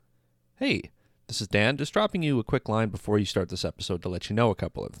Hey, this is Dan, just dropping you a quick line before you start this episode to let you know a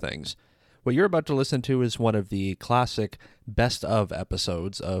couple of things. What you're about to listen to is one of the classic best of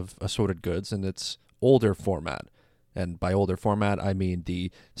episodes of Assorted Goods in its older format. And by older format, I mean the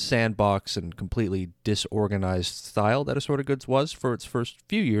sandbox and completely disorganized style that Assorted Goods was for its first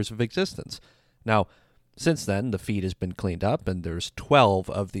few years of existence. Now, since then, the feed has been cleaned up, and there's 12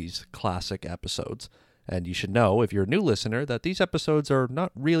 of these classic episodes. And you should know, if you're a new listener, that these episodes are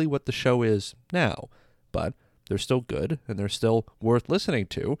not really what the show is now. But they're still good, and they're still worth listening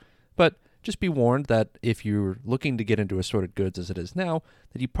to. But just be warned that if you're looking to get into Assorted Goods as it is now,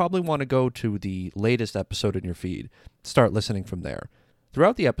 that you probably want to go to the latest episode in your feed. Start listening from there.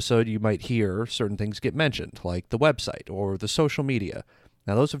 Throughout the episode, you might hear certain things get mentioned, like the website or the social media.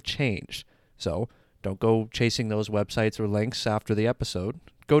 Now, those have changed. So don't go chasing those websites or links after the episode.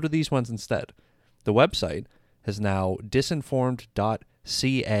 Go to these ones instead. The website is now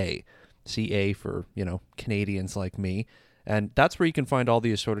disinformed.ca. CA for, Canadians like me. And that's where you can find all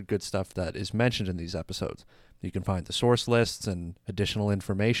the Assorted Goods stuff that is mentioned in these episodes. You can find the source lists and additional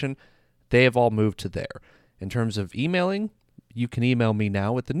information. They have all moved to there. In terms of emailing, you can email me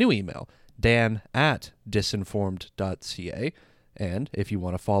now with the new email, dan@disinformed.ca. And if you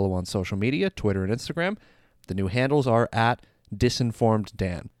want to follow on social media, Twitter and Instagram, the new handles are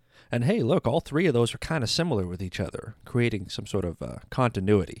 @disinformeddan. And hey, look, all three of those are kind of similar with each other, creating some sort of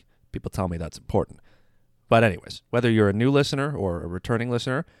continuity. People tell me that's important. But anyways, whether you're a new listener or a returning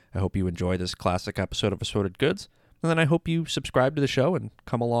listener, I hope you enjoy this classic episode of Assorted Goods. And then I hope you subscribe to the show and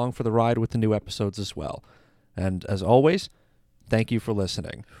come along for the ride with the new episodes as well. And as always, thank you for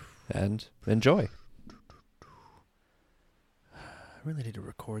listening. And enjoy. I really need to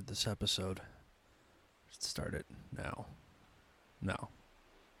record this episode. Let's start it now. No.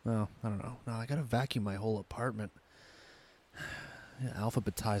 Well, I don't know. No, I gotta vacuum my whole apartment.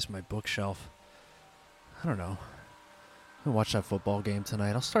 Alphabetize my bookshelf. I don't know. I'm gonna watch that football game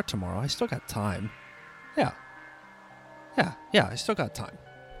tonight. I'll start tomorrow. I still got time. Yeah, I still got time.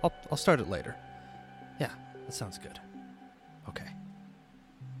 I'll start it later. Yeah, that sounds good. Okay.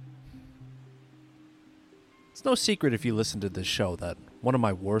 It's no secret if you listen to this show that one of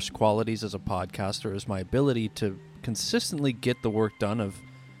my worst qualities as a podcaster is my ability to consistently get the work done of,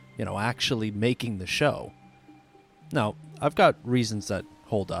 actually making the show. Now, I've got reasons that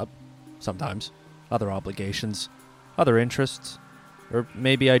hold up, sometimes, other obligations, other interests, or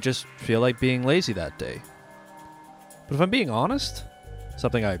maybe I just feel like being lazy that day. But if I'm being honest,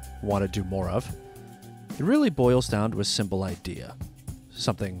 something I want to do more of, it really boils down to a simple idea,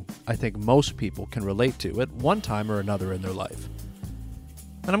 something I think most people can relate to at one time or another in their life.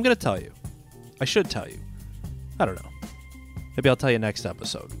 And I'm going to tell you. I should tell you. I don't know. Maybe I'll tell you next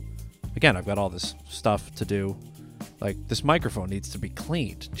episode. Again, I've got all this stuff to do. Like, this microphone needs to be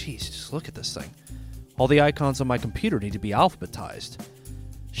cleaned. Jeez, just look at this thing. All the icons on my computer need to be alphabetized.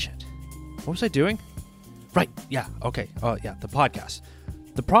 Shit. What was I doing? Right, yeah, okay. The podcast.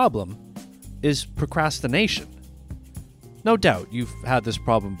 The problem is procrastination. No doubt you've had this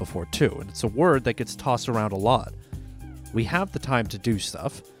problem before too, and it's a word that gets tossed around a lot. We have the time to do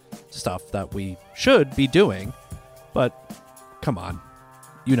stuff that we should be doing, but come on,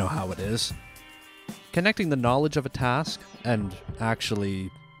 you know how it is. Connecting the knowledge of a task and actually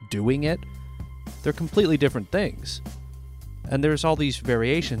doing it, they're completely different things. And there's all these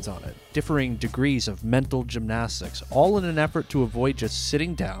variations on it, differing degrees of mental gymnastics, all in an effort to avoid just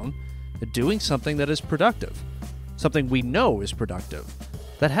sitting down and doing something that is productive. Something we know is productive.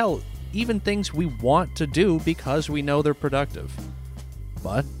 That hell, even things we want to do because we know they're productive.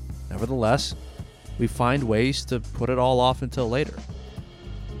 But, nevertheless, we find ways to put it all off until later.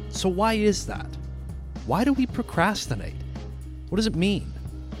 So why is that? Why do we procrastinate? What does it mean?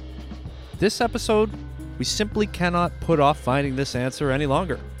 This episode, we simply cannot put off finding this answer any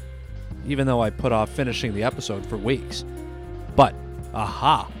longer. Even though I put off finishing the episode for weeks. But,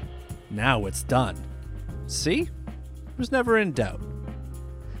 aha! Now it's done. See? It was never in doubt.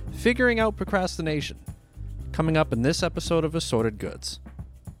 Figuring out procrastination. Coming up in this episode of Assorted Goods.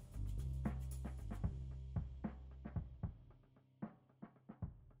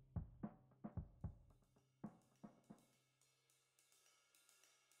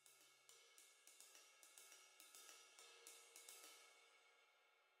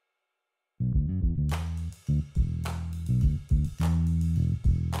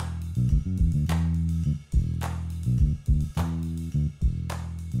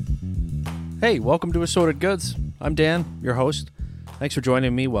 Hey, welcome to Assorted Goods. I'm Dan, your host. Thanks for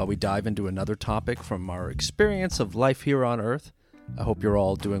joining me while we dive into another topic from our experience of life here on Earth. I hope you're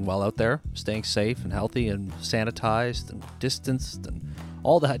all doing well out there, staying safe and healthy and sanitized and distanced and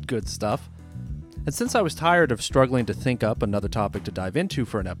all that good stuff. And since I was tired of struggling to think up another topic to dive into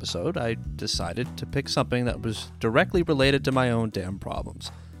for an episode, I decided to pick something that was directly related to my own damn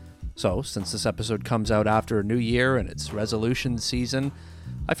problems. So, since this episode comes out after a new year and it's resolution season,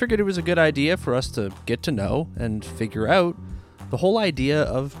 I figured it was a good idea for us to get to know and figure out the whole idea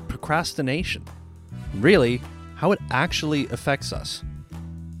of procrastination. And really, how it actually affects us.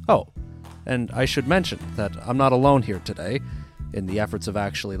 Oh, and I should mention that I'm not alone here today. In the efforts of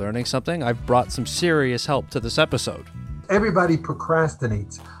actually learning something, I've brought some serious help to this episode. Everybody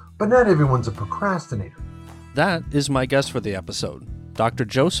procrastinates, but not everyone's a procrastinator. That is my guest for the episode, Dr.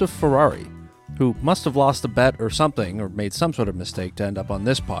 Joseph Ferrari, who must have lost a bet or something or made some sort of mistake to end up on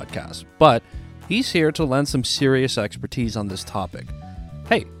this podcast, but he's here to lend some serious expertise on this topic.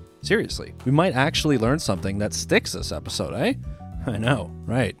 Hey, seriously, we might actually learn something that sticks this episode, eh? I know,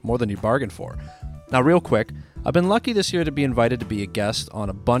 right, more than you bargained for. Now, real quick, I've been lucky this year to be invited to be a guest on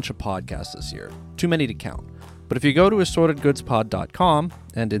a bunch of podcasts this year. Too many to count. But if you go to assortedgoodspod.com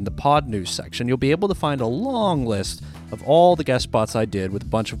and in the pod news section, you'll be able to find a long list of all the guest spots I did with a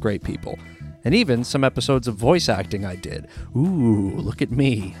bunch of great people. And even some episodes of voice acting I did. Ooh, look at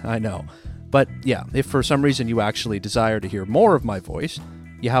me, I know. But yeah, if for some reason you actually desire to hear more of my voice,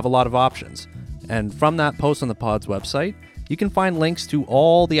 you have a lot of options. And from that post on the pod's website, you can find links to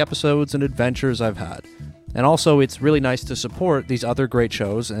all the episodes and adventures I've had. And also, it's really nice to support these other great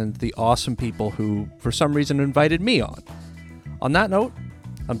shows and the awesome people who, for some reason, invited me on. On that note,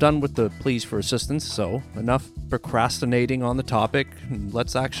 I'm done with the pleas for assistance, so enough procrastinating on the topic.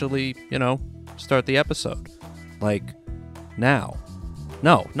 Let's actually, start the episode. Like, now.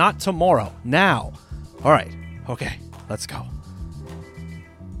 No, not tomorrow. Now. All right. Okay, let's go.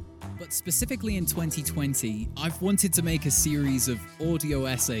 But specifically in 2020, I've wanted to make a series of audio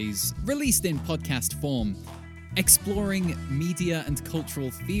essays released in podcast form, exploring media and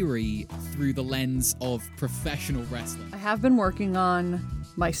cultural theory through the lens of professional wrestling. I have been working on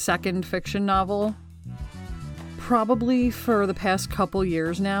my second fiction novel, probably for the past couple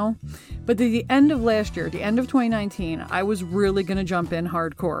years now. But at the end of last year, at the end of 2019, I was really going to jump in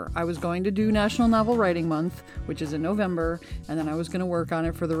hardcore. I was going to do National Novel Writing Month, which is in November, and then I was going to work on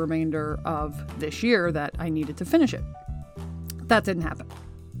it for the remainder of this year that I needed to finish it. That didn't happen.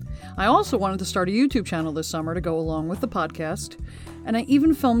 I also wanted to start a YouTube channel this summer to go along with the podcast, and I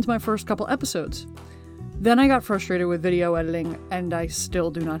even filmed my first couple episodes. Then I got frustrated with video editing, and I still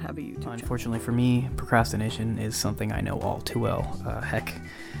do not have a YouTube channel. Unfortunately for me, procrastination is something I know all too well. Heck,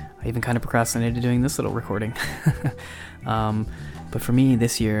 I even kind of procrastinated doing this little recording. But for me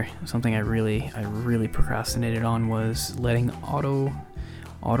this year, something I really procrastinated on was letting auto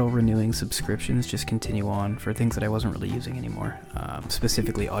renewing subscriptions just continue on for things that I wasn't really using anymore.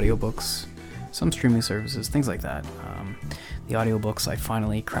 Specifically audiobooks, some streaming services, things like that. The audiobooks I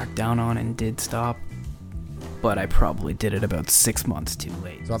finally cracked down on and did stop, but I probably did it about 6 months too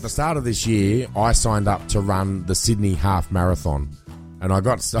late. So at the start of this year, I signed up to run the Sydney Half Marathon. And I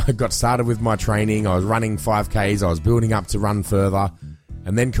got started with my training. I was running 5Ks. I was building up to run further.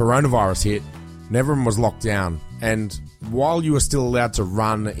 And then coronavirus hit and everyone was locked down. And while you were still allowed to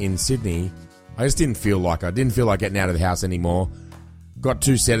run in Sydney, I just didn't feel like getting out of the house anymore. Got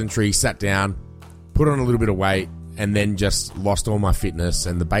too sedentary, sat down, put on a little bit of weight, and then just lost all my fitness.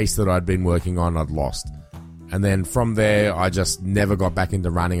 And the base that I'd been working on, I'd lost. And then from there, I just never got back into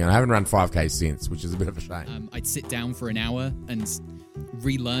running. And I haven't run 5K since, which is a bit of a shame. I'd sit down for an hour and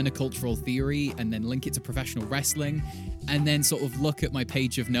relearn a cultural theory and then link it to professional wrestling and then sort of look at my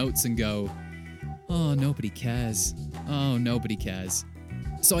page of notes and go, oh, nobody cares. Oh, nobody cares.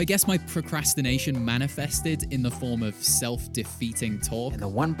 So I guess my procrastination manifested in the form of self-defeating talk. And the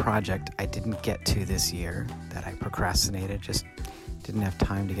one project I didn't get to this year that I procrastinated, just didn't have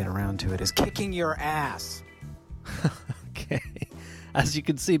time to get around to it, is kicking your ass. Okay. As you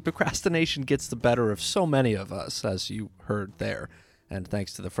can see, procrastination gets the better of so many of us, as you heard there. And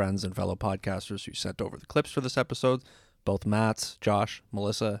thanks to the friends and fellow podcasters who sent over the clips for this episode, both Matt's, Josh,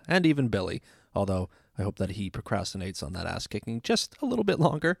 Melissa, and even Billy, although I hope that he procrastinates on that ass-kicking just a little bit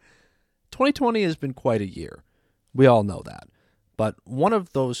longer. 2020 has been quite a year. We all know that. But one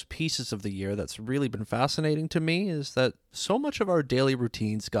of those pieces of the year that's really been fascinating to me is that so much of our daily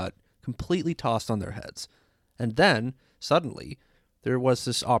routines got completely tossed on their heads. And then, suddenly, there was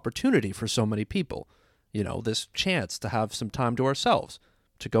this opportunity for so many people. You know, this chance to have some time to ourselves,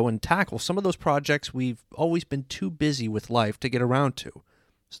 to go and tackle some of those projects we've always been too busy with life to get around to.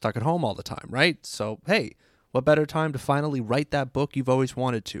 Stuck at home all the time, right? So, hey, what better time to finally write that book you've always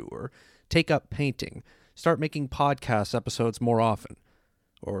wanted to, or take up painting, start making podcast episodes more often.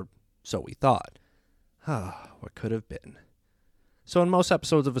 Or so we thought. What could have been. So in most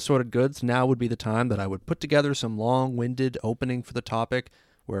episodes of Assorted Goods, now would be the time that I would put together some long-winded opening for the topic,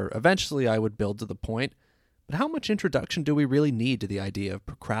 where eventually I would build to the point. But how much introduction do we really need to the idea of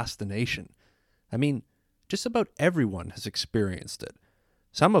procrastination? I mean, just about everyone has experienced it.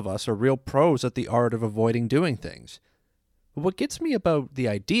 Some of us are real pros at the art of avoiding doing things. But what gets me about the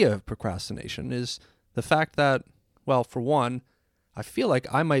idea of procrastination is the fact that, well, for one, I feel like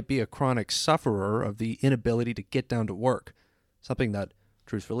I might be a chronic sufferer of the inability to get down to work, something that,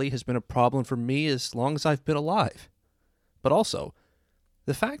 truthfully, has been a problem for me as long as I've been alive. But also,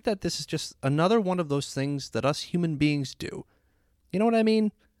 the fact that this is just another one of those things that us human beings do. You know what I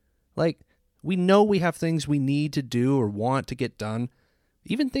mean? Like, we know we have things we need to do or want to get done,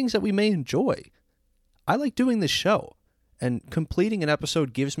 even things that we may enjoy. I like doing this show, and completing an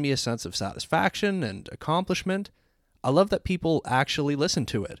episode gives me a sense of satisfaction and accomplishment. I love that people actually listen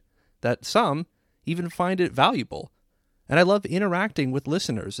to it, that some even find it valuable. And I love interacting with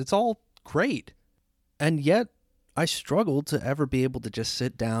listeners. It's all great. And yet, I struggle to ever be able to just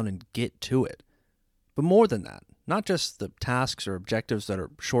sit down and get to it. But more than that, not just the tasks or objectives that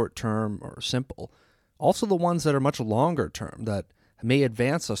are short-term or simple, also the ones that are much longer-term, that may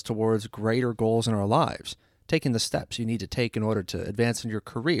advance us towards greater goals in our lives, taking the steps you need to take in order to advance in your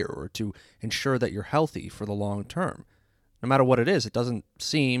career or to ensure that you're healthy for the long term. No matter what it is, it doesn't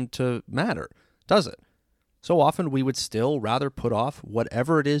seem to matter, does it? So often we would still rather put off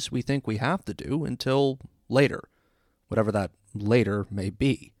whatever it is we think we have to do until later, whatever that later may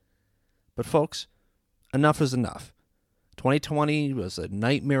be. But folks, enough is enough. 2020 was a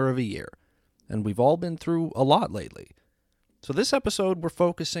nightmare of a year, and we've all been through a lot lately. So this episode, we're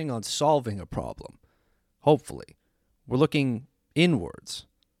focusing on solving a problem. Hopefully. We're looking inwards.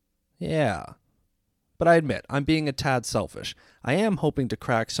 Yeah. But I admit, I'm being a tad selfish. I am hoping to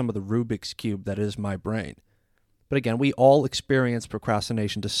crack some of the Rubik's Cube that is my brain. But again, we all experience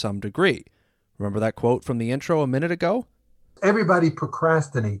procrastination to some degree. Remember that quote from the intro a minute ago? Everybody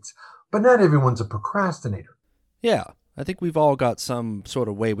procrastinates, but not everyone's a procrastinator. Yeah, I think we've all got some sort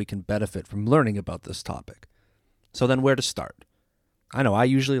of way we can benefit from learning about this topic. So then where to start? I know I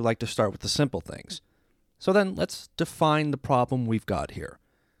usually like to start with the simple things. So then let's define the problem we've got here.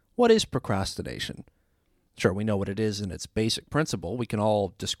 What is procrastination? Sure, we know what it is in its basic principle. We can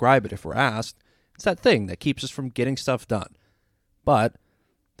all describe it if we're asked. It's that thing that keeps us from getting stuff done. But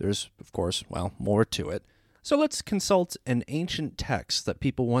there's, of course, well, more to it. So let's consult an ancient text that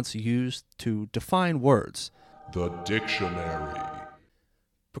people once used to define words. The dictionary.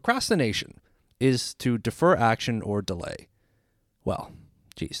 Procrastination is to defer action or delay. Well,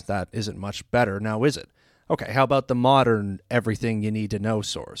 geez, that isn't much better now, is it? Okay, how about the modern everything you need to know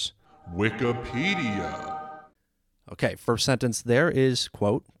source? Wikipedia. Okay, first sentence there is,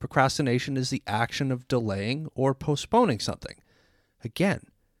 quote, procrastination is the action of delaying or postponing something. Again,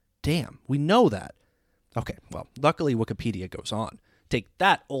 damn, we know that. Okay, well, luckily Wikipedia goes on. Take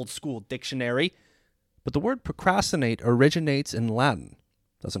that, old school dictionary. But the word procrastinate originates in Latin,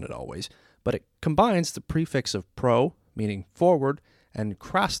 doesn't it always? But it combines the prefix of pro, meaning forward, and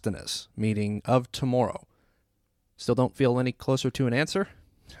crastinus, meaning of tomorrow. Still don't feel any closer to an answer?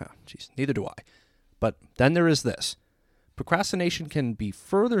 Geez, neither do I. But then there is this. Procrastination can be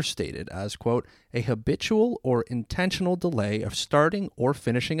further stated as, quote, a habitual or intentional delay of starting or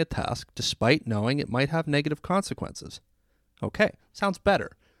finishing a task despite knowing it might have negative consequences. Okay, sounds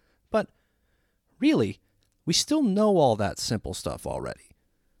better. But really, we still know all that simple stuff already.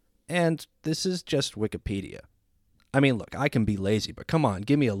 And this is just Wikipedia. I mean, look, I can be lazy, but come on,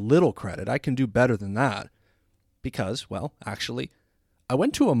 give me a little credit. I can do better than that. Because, well, actually, I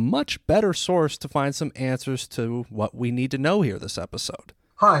went to a much better source to find some answers to what we need to know here this episode.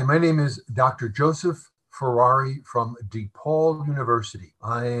 Hi, my name is Dr. Joseph Ferrari from DePaul University.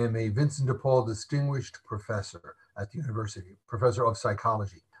 I am a Vincent DePaul Distinguished Professor at the university, Professor of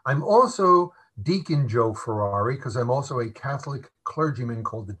Psychology. I'm also Deacon Joe Ferrari because I'm also a Catholic clergyman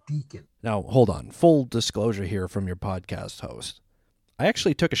called the Deacon. Now, hold on. Full disclosure here from your podcast host. I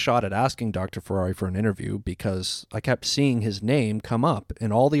actually took a shot at asking Dr. Ferrari for an interview because I kept seeing his name come up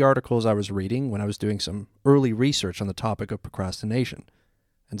in all the articles I was reading when I was doing some early research on the topic of procrastination.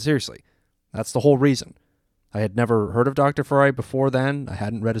 And seriously, that's the whole reason. I had never heard of Dr. Ferrari before then. I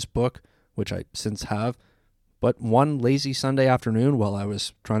hadn't read his book, which I since have. But one lazy Sunday afternoon while I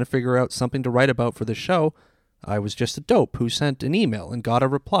was trying to figure out something to write about for the show, I was just a dope who sent an email and got a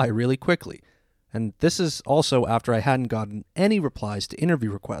reply really quickly. And this is also after I hadn't gotten any replies to interview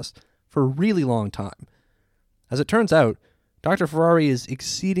requests for a really long time. As it turns out, Dr. Ferrari is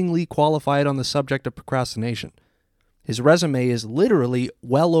exceedingly qualified on the subject of procrastination. His resume is literally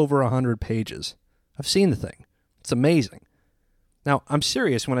well over 100 pages. I've seen the thing. It's amazing. Now, I'm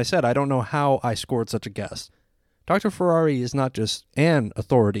serious when I said I don't know how I scored such a guess. Dr. Ferrari is not just an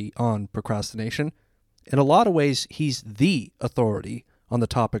authority on procrastination. In a lot of ways, he's the authority on the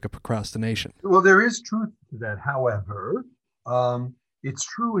topic of procrastination. Well, there is truth to that. However, it's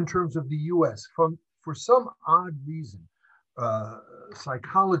true in terms of the U.S. For some odd reason,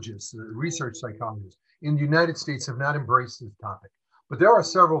 psychologists, research psychologists in the United States have not embraced this topic. But there are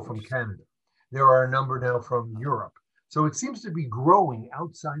several from Canada. There are a number now from Europe. So it seems to be growing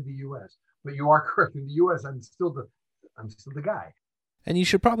outside the U.S. But you are correct. In the U.S., I'm still the guy. And you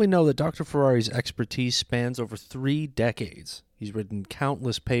should probably know that Dr. Ferrari's expertise spans over 3 decades. He's written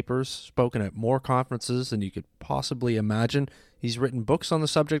countless papers, spoken at more conferences than you could possibly imagine. He's written books on the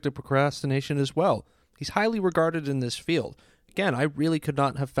subject of procrastination as well. He's highly regarded in this field. Again, I really could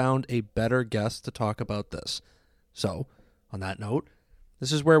not have found a better guest to talk about this. So, on that note,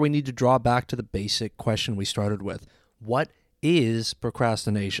 this is where we need to draw back to the basic question we started with. What is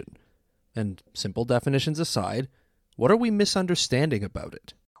procrastination? And simple definitions aside, what are we misunderstanding about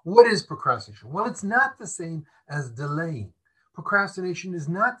it? What is procrastination? Well, it's not the same as delaying. Procrastination is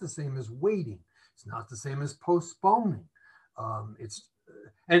not the same as waiting. It's not the same as postponing.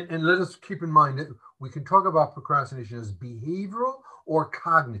 And let us keep in mind that we can talk about procrastination as behavioral or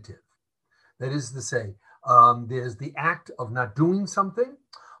cognitive. That is to say, there's the act of not doing something,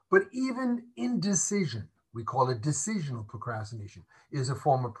 but even indecision, we call it decisional procrastination, is a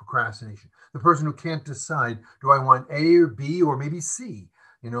form of procrastination. The person who can't decide, do I want A or B or maybe C,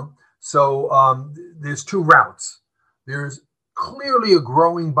 So there's 2 routes. There's clearly a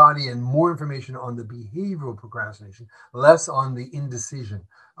growing body and more information on the behavioral procrastination, less on the indecision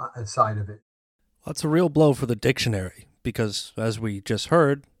side of it. That's a real blow for the dictionary because, as we just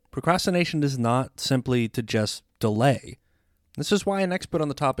heard, procrastination is not simply to just delay. This is why an expert on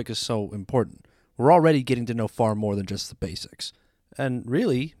the topic is so important. We're already getting to know far more than just the basics. And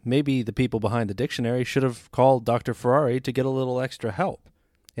really, maybe the people behind the dictionary should have called Dr. Ferrari to get a little extra help.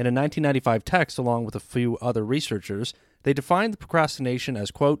 In a 1995 text, along with a few other researchers, they defined the procrastination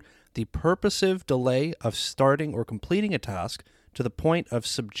as, quote, the purposive delay of starting or completing a task to the point of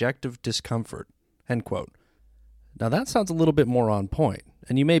subjective discomfort, end quote. Now that sounds a little bit more on point,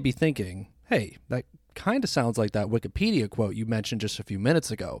 and you may be thinking, hey, that kind of sounds like that Wikipedia quote you mentioned just a few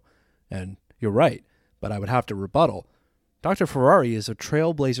minutes ago. And you're right, but I would have to rebuttal. Dr. Ferrari is a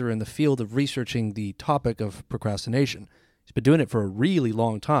trailblazer in the field of researching the topic of procrastination. He's been doing it for a really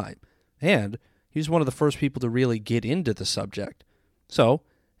long time, and he's one of the first people to really get into the subject. So,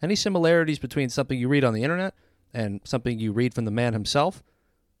 any similarities between something you read on the internet and something you read from the man himself?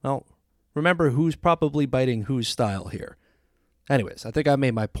 Well, remember who's probably biting whose style here. Anyways, I think I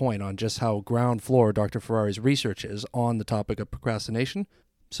made my point on just how ground floor Dr. Ferrari's research is on the topic of procrastination.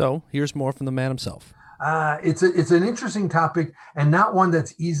 So, here's more from the man himself. It's an interesting topic and not one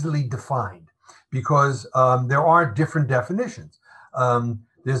that's easily defined because there are different definitions.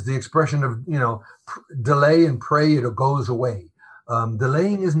 There's the expression of, delay and pray, it goes away.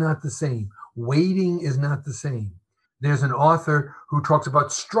 Delaying is not the same. Waiting is not the same. There's an author who talks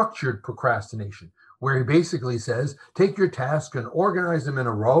about structured procrastination, where he basically says, take your task and organize them in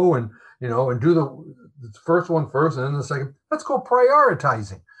a row and do the first one first and then the second. That's called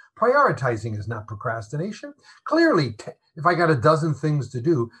prioritizing. Prioritizing is not procrastination. Clearly, if I got a dozen things to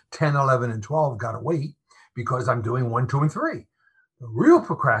do, 10, 11, and 12 got to wait because I'm doing 1, 2, and 3. The real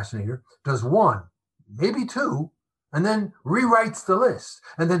procrastinator does 1, maybe 2, and then rewrites the list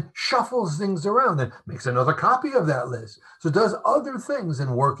and then shuffles things around and makes another copy of that list. So does other things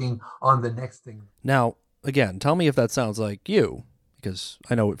in working on the next thing. Now, again, tell me if that sounds like you, because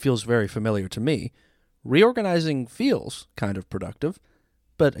I know it feels very familiar to me. Reorganizing feels kind of productive,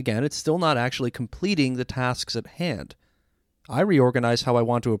 but again, it's still not actually completing the tasks at hand. I reorganize how I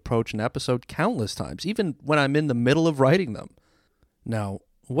want to approach an episode countless times, even when I'm in the middle of writing them. Now,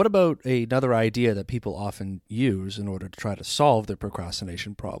 what about another idea that people often use in order to try to solve their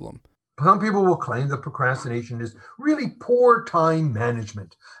procrastination problem? Some people will claim that procrastination is really poor time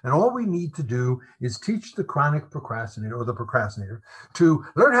management. And all we need to do is teach the chronic procrastinator or the procrastinator to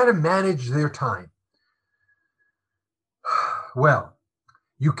learn how to manage their time. Well,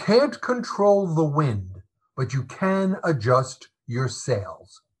 you can't control the wind, but you can adjust your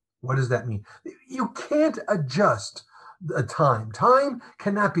sails. What does that mean? You can't adjust the time. Time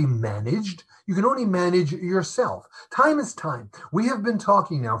cannot be managed. You can only manage yourself. Time is time. We have been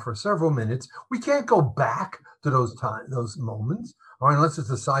talking now for several minutes. We can't go back to those moments, all right, unless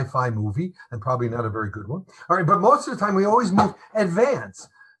it's a sci-fi movie, and probably not a very good one. All right, but most of the time we always move advance.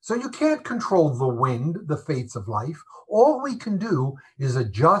 So you can't control the wind, the fates of life. All we can do is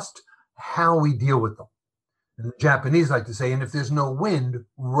adjust how we deal with them. And the Japanese like to say, and if there's no wind,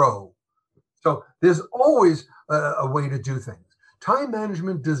 row. So there's always a way to do things. Time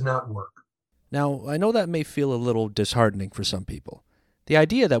management does not work. Now, I know that may feel a little disheartening for some people. The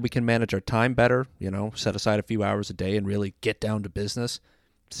idea that we can manage our time better, set aside a few hours a day and really get down to business,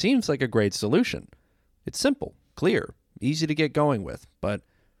 seems like a great solution. It's simple, clear, easy to get going with, but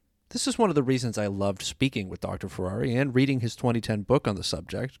this is one of the reasons I loved speaking with Dr. Ferrari and reading his 2010 book on the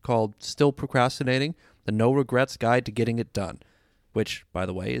subject called Still Procrastinating: The No Regrets Guide to Getting It Done, which, by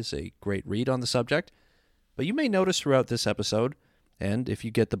the way, is a great read on the subject. But you may notice throughout this episode, and if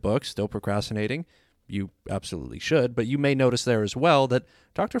you get the book, Still Procrastinating, you absolutely should, but you may notice there as well that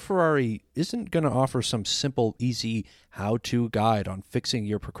Dr. Ferrari isn't going to offer some simple, easy how-to guide on fixing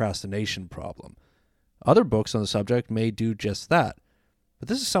your procrastination problem. Other books on the subject may do just that, but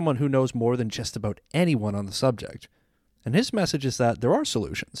this is someone who knows more than just about anyone on the subject. And his message is that there are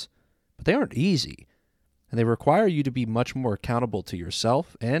solutions, but they aren't easy, and they require you to be much more accountable to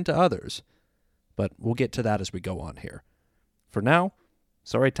yourself and to others. But we'll get to that as we go on here. For now,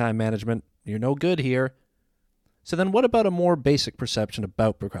 sorry time management, you're no good here. So then what about a more basic perception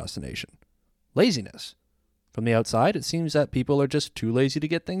about procrastination? Laziness. From the outside, it seems that people are just too lazy to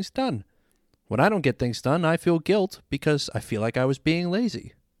get things done. When I don't get things done, I feel guilt because I feel like I was being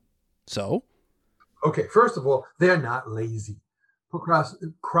lazy. So? Okay, first of all, they're not lazy.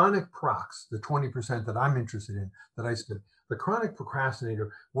 Chronic procs, the 20% that I'm interested in, that I said, the chronic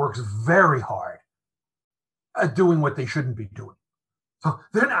procrastinator works very hard at doing what they shouldn't be doing. So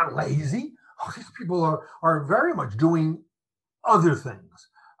they're not lazy. Oh, these people are very much doing other things.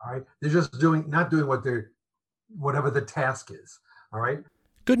 All right. They're just not doing whatever the task is. All right.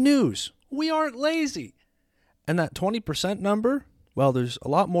 Good news. We aren't lazy. And that 20% number, well, there's a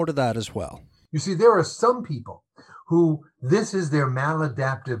lot more to that as well. You see, there are some people who this is their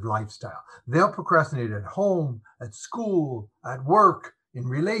maladaptive lifestyle. They'll procrastinate at home, at school, at work, in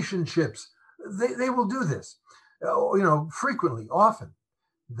relationships. They will do this, frequently, often.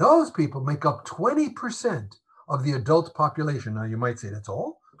 Those people make up 20% of the adult population. Now, you might say, that's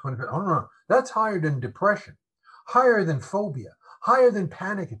all? 20%? Oh, no. That's higher than depression, higher than phobia, higher than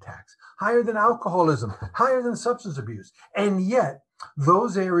panic attacks, higher than alcoholism, higher than substance abuse. And yet,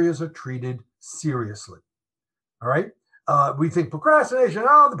 those areas are treated seriously. All right? We think procrastination,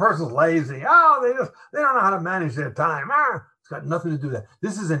 the person's lazy. They don't know how to manage their time. It's got nothing to do with that.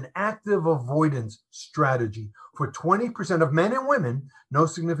 This is an active avoidance strategy for 20% of men and women, no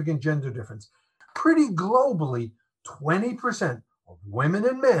significant gender difference. Pretty globally, 20% of women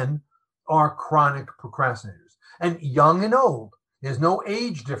and men are chronic procrastinators. And young and old, there's no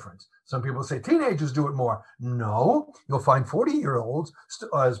age difference. Some people say teenagers do it more. No, you'll find 40-year-olds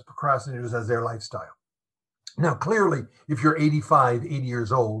as procrastinators as their lifestyle. Now, clearly, if you're 80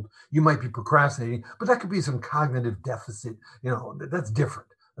 years old, you might be procrastinating, but that could be some cognitive deficit. That's different.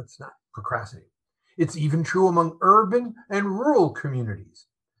 That's not procrastinating. It's even true among urban and rural communities.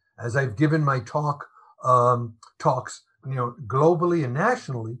 As I've given my talks, globally and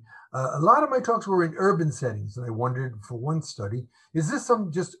nationally, a lot of my talks were in urban settings. And I wondered for one study, is this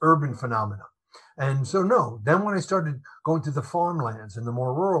some just urban phenomena? And so, no. Then when I started going to the farmlands and the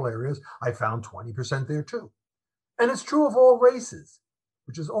more rural areas, I found 20% there too. And it's true of all races,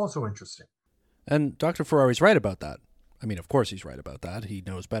 which is also interesting. And Dr. Ferrari's right about that. I mean, of course he's right about that. He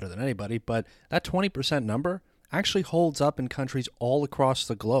knows better than anybody. But that 20% number actually holds up in countries all across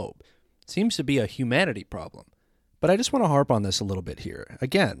the globe. It seems to be a humanity problem. But I just want to harp on this a little bit here.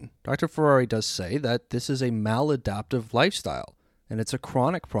 Again, Dr. Ferrari does say that this is a maladaptive lifestyle, and it's a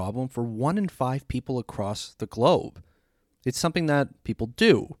chronic problem for 1 in 5 people across the globe. It's something that people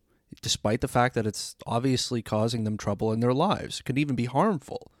do, despite the fact that it's obviously causing them trouble in their lives. It can even be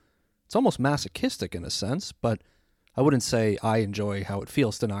harmful. It's almost masochistic in a sense, but I wouldn't say I enjoy how it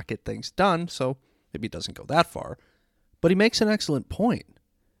feels to not get things done, so maybe it doesn't go that far. But he makes an excellent point.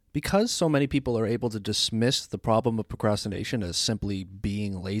 Because so many people are able to dismiss the problem of procrastination as simply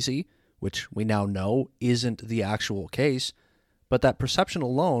being lazy, which we now know isn't the actual case, but that perception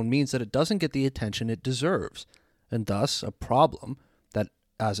alone means that it doesn't get the attention it deserves, and thus a problem that,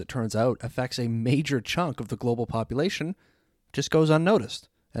 as it turns out, affects a major chunk of the global population just goes unnoticed,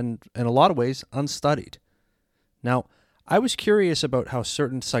 and in a lot of ways unstudied. Now, I was curious about how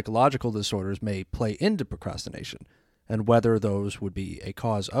certain psychological disorders may play into procrastination, and whether those would be a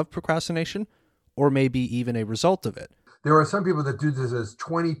cause of procrastination, or maybe even a result of it. There are some people that do this as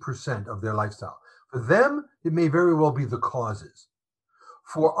 20% of their lifestyle. For them, it may very well be the causes.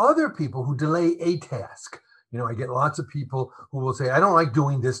 For other people who delay a task, I get lots of people who will say, I don't like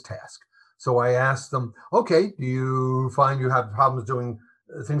doing this task. So I ask them, okay, do you find you have problems doing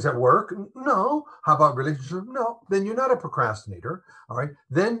Things at work? No. How about relationships? No. Then you're not a procrastinator. All right.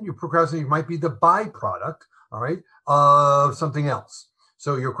 Then your procrastinating might be the byproduct, all right, of something else.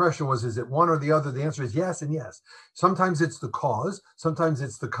 So your question was, is it one or the other? The answer is yes and yes. Sometimes it's the cause. Sometimes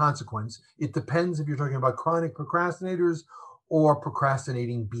it's the consequence. It depends if you're talking about chronic procrastinators or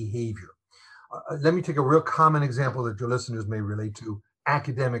procrastinating behavior. Let me take a real common example that your listeners may relate to: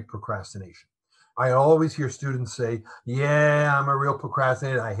 academic procrastination. I always hear students say, yeah, I'm a real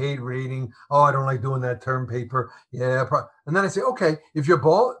procrastinator. I hate reading. Oh, I don't like doing that term paper. Yeah. And then I say, okay, if your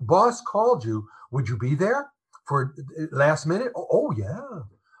boss called you, would you be there for last minute? Oh, yeah.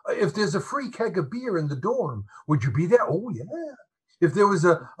 If there's a free keg of beer in the dorm, would you be there? Oh, yeah. If there was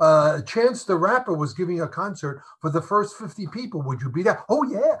a Chance the Rapper was giving a concert for the first 50 people, would you be there? Oh,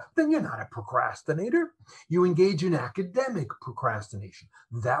 yeah. Then you're not a procrastinator. You engage in academic procrastination.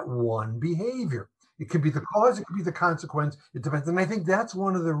 That one behavior. It could be the cause, it could be the consequence. It depends. And I think that's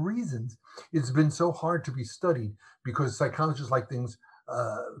one of the reasons it's been so hard to be studied, because psychologists like things,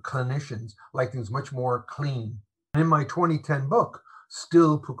 clinicians like things much more clean. In my 2010 book,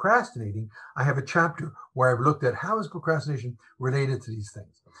 Still Procrastinating, I have a chapter where I've looked at how is procrastination related to these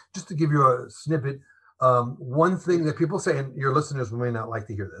things. Just to give you a snippet, one thing that people say, and your listeners may not like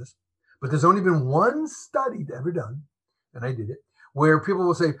to hear this, but there's only been one study ever done, and I did it, where people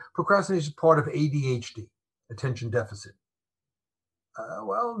will say procrastination is part of ADHD, attention deficit.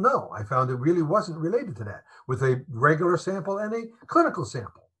 Well, no, I found it really wasn't related to that, with a regular sample and a clinical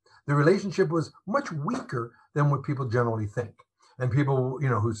sample. The relationship was much weaker than what people generally think. And people,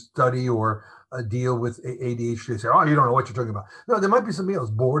 who study or deal with ADHD say, oh, you don't know what you're talking about. No, there might be something else.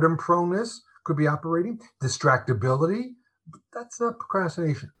 Boredom proneness could be operating. Distractibility. But that's not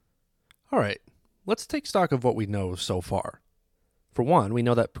procrastination. All right, let's take stock of what we know so far. For one, we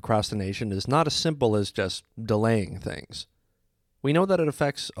know that procrastination is not as simple as just delaying things. We know that it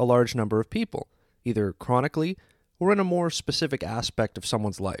affects a large number of people, either chronically or in a more specific aspect of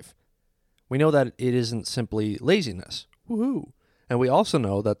someone's life. We know that it isn't simply laziness. Woohoo! And we also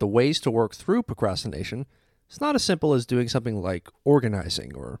know that the ways to work through procrastination is not as simple as doing something like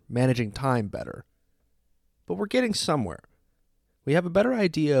organizing or managing time better. But we're getting somewhere. We have a better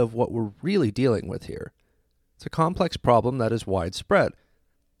idea of what we're really dealing with here. It's a complex problem that is widespread.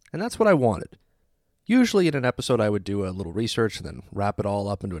 And that's what I wanted. Usually in an episode I would do a little research and then wrap it all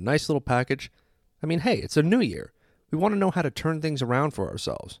up into a nice little package. I mean, hey, it's a new year. We want to know how to turn things around for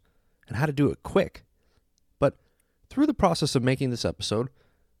ourselves and how to do it quick. But through the process of making this episode,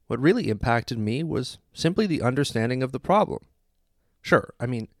 what really impacted me was simply the understanding of the problem. Sure, I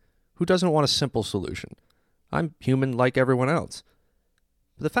mean, who doesn't want a simple solution? I'm human like everyone else.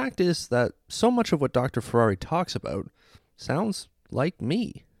 But the fact is that so much of what Dr. Ferrari talks about sounds like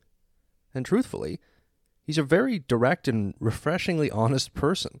me. And truthfully, he's a very direct and refreshingly honest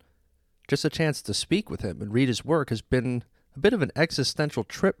person. Just a chance to speak with him and read his work has been a bit of an existential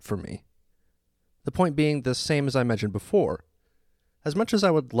trip for me. The point being the same as I mentioned before. As much as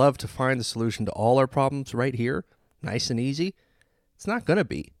I would love to find the solution to all our problems right here, nice and easy, it's not going to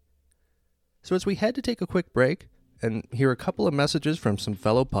be. So as we head to take a quick break and hear a couple of messages from some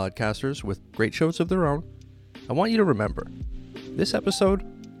fellow podcasters with great shows of their own, I want you to remember, this episode,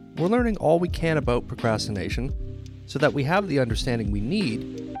 we're learning all we can about procrastination so that we have the understanding we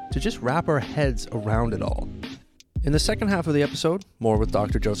need to just wrap our heads around it all. In the second half of the episode, more with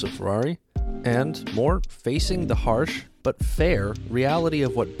Dr. Joseph Ferrari, and more facing the harsh but fair reality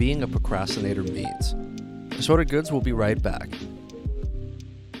of what being a procrastinator means. Assorted Goods will be right back.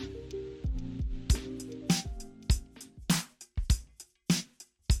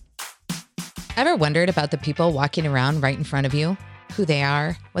 Ever wondered about the people walking around right in front of you? Who they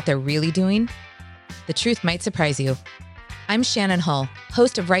are, what they're really doing? The truth might surprise you. I'm Shannon Hull,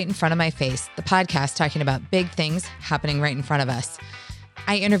 host of Right in Front of My Face, the podcast talking about big things happening right in front of us.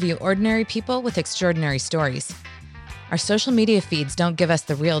 I interview ordinary people with extraordinary stories. Our social media feeds don't give us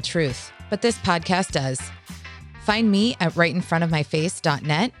the real truth, but this podcast does. Find me at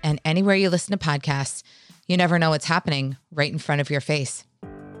rightinfrontofmyface.net and anywhere you listen to podcasts. You never know what's happening right in front of your face.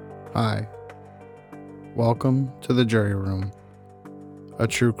 Hi. Welcome to The Jury Room, a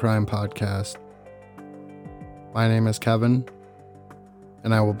true crime podcast. My name is Kevin,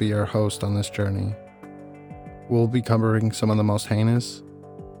 and I will be your host on this journey. We'll be covering some of the most heinous,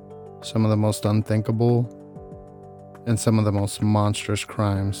 some of the most unthinkable, and some of the most monstrous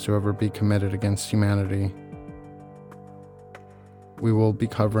crimes to ever be committed against humanity. We will be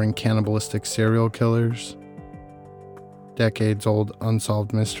covering cannibalistic serial killers, decades-old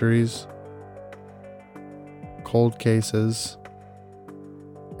unsolved mysteries, cold cases,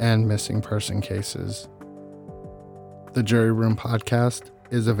 and missing person cases. The Jury Room podcast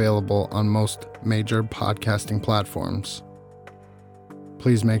is available on most major podcasting platforms.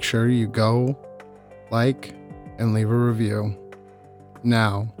 Please make sure you go, like, and leave a review.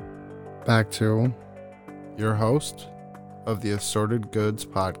 Now, back to your host of the Assorted Goods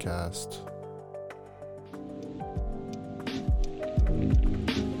podcast.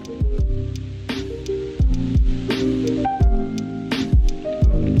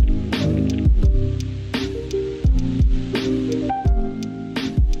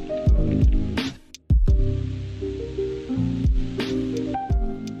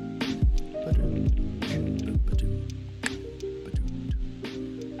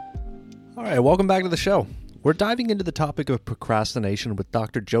 All right, welcome back to the show. We're diving into the topic of procrastination with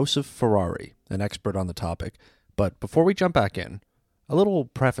Dr. Joseph Ferrari, an expert on the topic. But before we jump back in, a little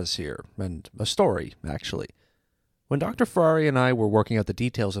preface here, and a story, actually. When Dr. Ferrari and I were working out the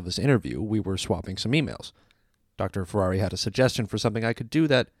details of this interview, we were swapping some emails. Dr. Ferrari had a suggestion for something I could do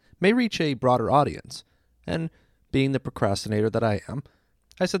that may reach a broader audience. And being the procrastinator that I am,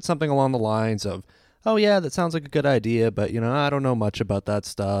 I said something along the lines of, oh yeah, that sounds like a good idea, but I don't know much about that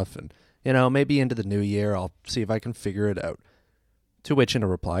stuff, and maybe into the new year, I'll see if I can figure it out. To which, in a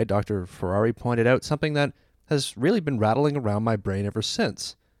reply, Dr. Ferrari pointed out something that has really been rattling around my brain ever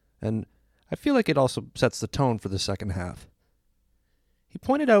since, and I feel like it also sets the tone for the second half. He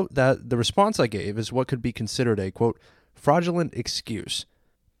pointed out that the response I gave is what could be considered a, quote, fraudulent excuse.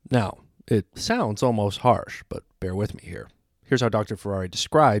 Now, it sounds almost harsh, but bear with me here. Here's how Dr. Ferrari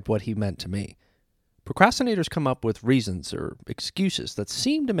described what he meant to me. Procrastinators come up with reasons or excuses that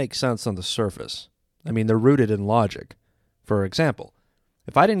seem to make sense on the surface. I mean, they're rooted in logic. For example,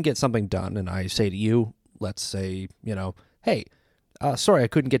 if I didn't get something done and I say to you, let's say, hey, sorry I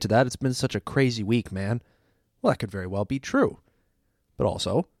couldn't get to that, it's been such a crazy week, man. Well, that could very well be true. But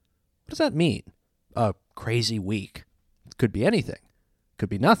also, what does that mean? A crazy week. It could be anything. It could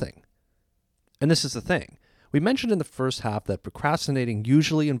be nothing. And this is the thing. We mentioned in the first half that procrastinating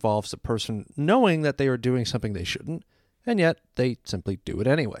usually involves a person knowing that they are doing something they shouldn't, and yet they simply do it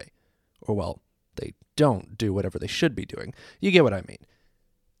anyway. Or, well, they don't do whatever they should be doing. You get what I mean.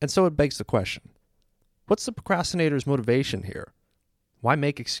 And so it begs the question, what's the procrastinator's motivation here? Why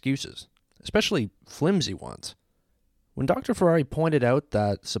make excuses, especially flimsy ones? When Dr. Ferrari pointed out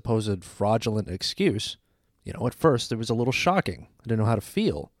that supposed fraudulent excuse, at first it was a little shocking. I didn't know how to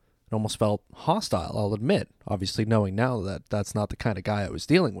feel. It almost felt hostile, I'll admit, obviously knowing now that that's not the kind of guy I was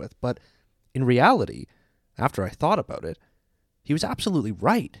dealing with. But in reality, after I thought about it, he was absolutely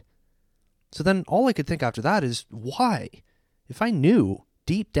right. So then all I could think after that is, why? If I knew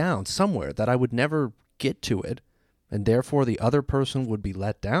deep down somewhere that I would never get to it, and therefore the other person would be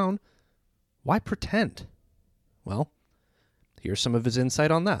let down, why pretend? Well, here's some of his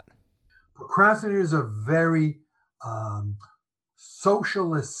insight on that. Procrastinators are very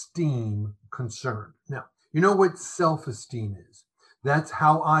social esteem concerned. Now, you know what self-esteem is? That's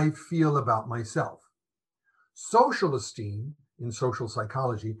how I feel about myself. Social esteem, in social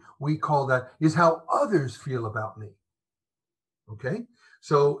psychology, we call that is how others feel about me. Okay?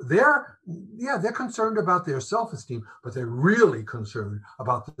 So they're concerned about their self-esteem, but they're really concerned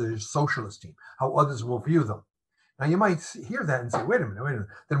about their social esteem, how others will view them. Now, you might hear that and say, wait a minute.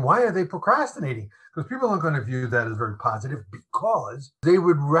 Then why are they procrastinating? Because people aren't going to view that as very positive, because they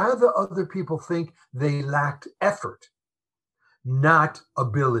would rather other people think they lacked effort, not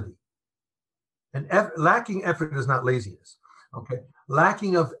ability. And lacking effort is not laziness. Okay,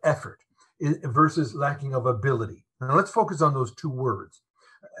 lacking of effort versus lacking of ability. Now, let's focus on those two words,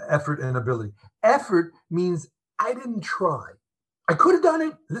 effort and ability. Effort means I didn't try. I could have done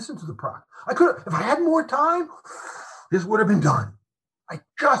it. Listen to the prompt. I could have, if I had more time, this would have been done.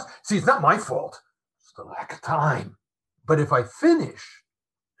 It's not my fault. It's the lack of time. But if I finish,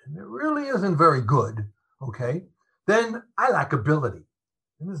 and it really isn't very good, okay, then I lack ability.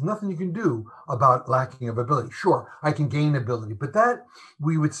 And there's nothing you can do about lacking of ability. Sure, I can gain ability, but that,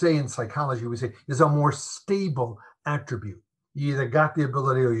 we would say in psychology, we say is a more stable attribute. You either got the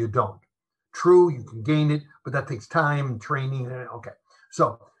ability or you don't. True, you can gain it, but that takes time and training. Okay,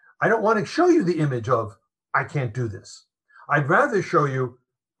 so I don't want to show you the image of I can't do this. I'd rather show you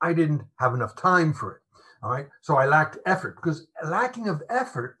I didn't have enough time for it. All right, so I lacked effort, because lacking of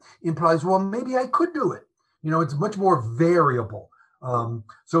effort implies, well, maybe I could do it. It's much more variable.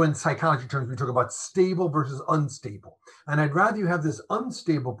 So in psychology terms, we talk about stable versus unstable. And I'd rather you have this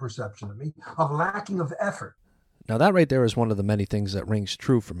unstable perception of me of lacking of effort. Now that right there is one of the many things that rings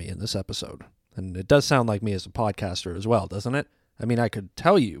true for me in this episode. And it does sound like me as a podcaster as well, doesn't it? I mean, I could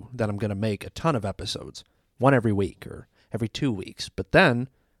tell you that I'm going to make a ton of episodes, one every week or every 2 weeks, but then,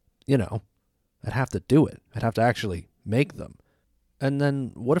 I'd have to do it. I'd have to actually make them. And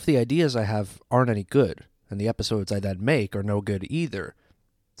then what if the ideas I have aren't any good, and the episodes I then make are no good either?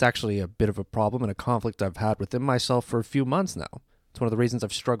 It's actually a bit of a problem and a conflict I've had within myself for a few months now. It's one of the reasons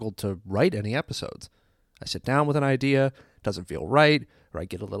I've struggled to write any episodes. I sit down with an idea, it doesn't feel right, or I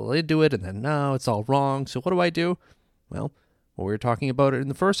get a little into it, and then no, it's all wrong. So what do? Well, what we were talking about in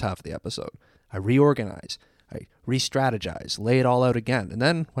the first half of the episode. I reorganize, I re-strategize, lay it all out again, and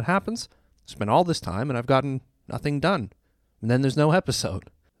then what happens? I spend all this time and I've gotten nothing done. And then there's no episode.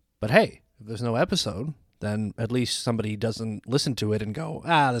 But hey, if there's no episode, then at least somebody doesn't listen to it and go,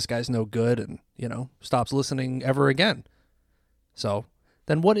 this guy's no good, and, stops listening ever again. So,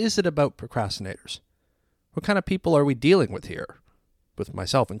 then what is it about procrastinators? What kind of people are we dealing with here? With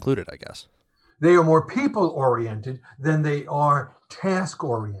myself included, I guess. They are more people-oriented than they are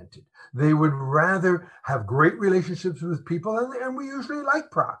task-oriented. They would rather have great relationships with people, and we usually like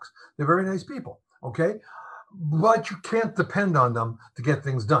procs. They're very nice people, okay? But you can't depend on them to get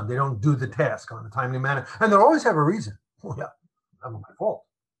things done. They don't do the task on a timely manner, and they'll always have a reason. Oh, yeah, that was my fault.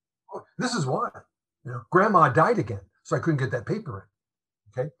 Oh, this is why. Grandma died again, so I couldn't get that paper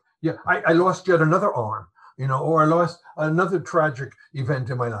in. Okay? Yeah, I lost yet another arm, or I lost another tragic event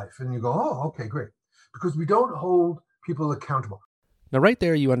in my life. And you go, oh, okay, great. Because we don't hold people accountable. Now, right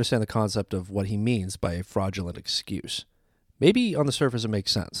there, you understand the concept of what he means by a fraudulent excuse. Maybe on the surface it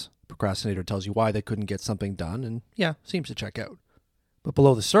makes sense. Procrastinator tells you why they couldn't get something done, and yeah, seems to check out. But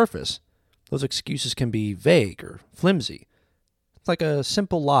below the surface, those excuses can be vague or flimsy. It's like a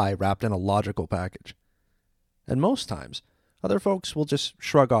simple lie wrapped in a logical package. And most times, other folks will just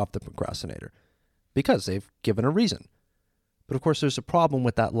shrug off the procrastinator because they've given a reason. But of course, there's a problem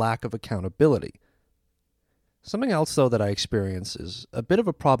with that lack of accountability. Something else, though, that I experience is a bit of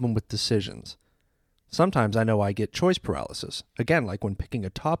a problem with decisions. Sometimes I know I get choice paralysis, again, like when picking a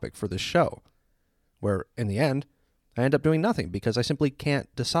topic for this show, where, in the end, I end up doing nothing because I simply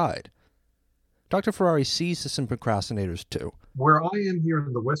can't decide. Dr. Ferrari sees this in procrastinators, too. Where I am here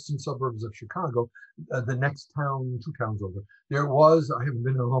in the western suburbs of Chicago, the next town, 2 towns over, there was, I haven't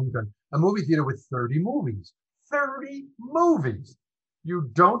been in a long time, a movie theater with 30 movies. 30 movies!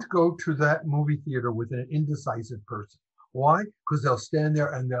 You don't go to that movie theater with an indecisive person. Why? Because they'll stand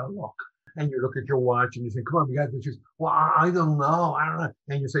there and they'll look. And you look at your watch and you say, come on, we got to choose. Well, I don't know.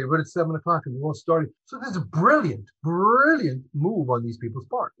 And you say, but it's 7 o'clock and we're all starting. So there's a brilliant move on these people's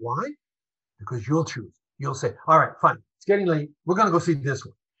part. Why? Because you'll choose. You'll say, all right, fine. It's getting late. We're going to go see this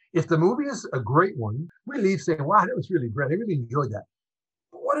one. If the movie is a great one, we leave saying, wow, that was really great. I really enjoyed that.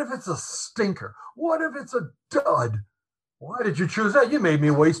 But what if it's a stinker? What if it's a dud? Why did you choose that? You made me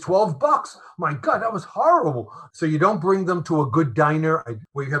waste $12. My God, that was horrible. So you don't bring them to a good diner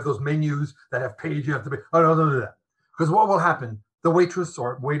where you have those menus that have paid you have to pay. Oh, no, don't do that. Because what will happen? The waitress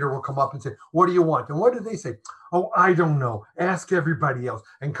or waiter will come up and say, what do you want? And what do they say? Oh, I don't know. Ask everybody else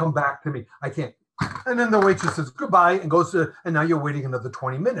and come back to me. I can't. And then the waitress says goodbye and goes to, and now you're waiting another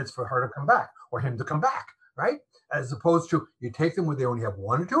 20 minutes for her to come back or him to come back, right? As opposed to you take them where they only have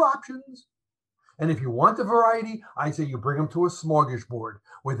 1 or 2 options. And if you want the variety, I say you bring them to a smorgasbord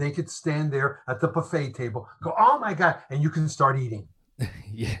where they could stand there at the buffet table, go, oh my God, and you can start eating.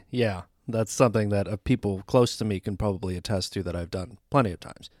 Yeah, that's something that people close to me can probably attest to that I've done plenty of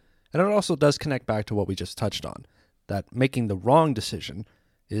times. And it also does connect back to what we just touched on, that making the wrong decision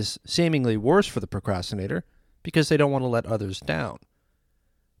is seemingly worse for the procrastinator because they don't want to let others down.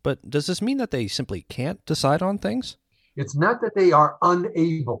 But does this mean that they simply can't decide on things? It's not that they are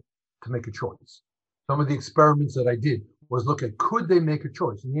unable to make a choice. Some of the experiments that I did was look at, could they make a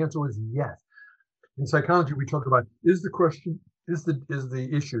choice? And the answer was yes. In psychology, we talk about, is the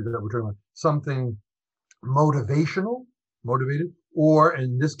issue that we're talking about something motivated, or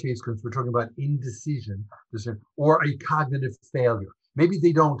in this case, because we're talking about indecision, or a cognitive failure. Maybe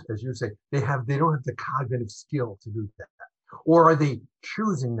they don't, as you say, they don't have the cognitive skill to do that. Or are they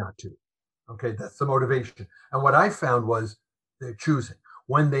choosing not to? Okay, that's the motivation. And what I found was they're choosing.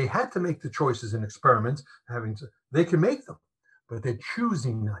 When they had to make the choices in experiments, they can make them, but they're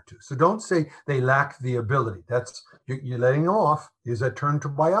choosing not to. So don't say they lack the ability. That's you're letting them off. Is that turn to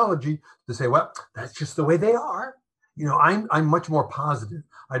biology to say, well, that's just the way they are. I'm much more positive.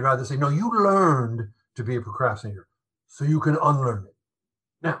 I'd rather say, no, you learned to be a procrastinator, so you can unlearn it.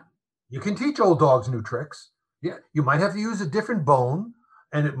 Now, you can teach old dogs new tricks. Yeah, you might have to use a different bone.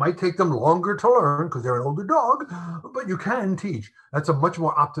 And it might take them longer to learn because they're an older dog, but you can teach. That's a much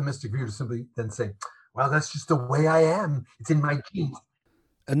more optimistic view to simply then say, well, that's just the way I am. It's in my genes.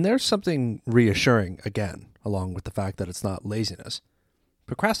 And there's something reassuring, again, along with the fact that it's not laziness.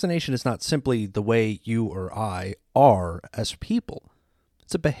 Procrastination is not simply the way you or I are as people.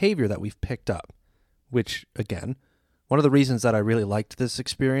 It's a behavior that we've picked up, which, again, One of the reasons that I really liked this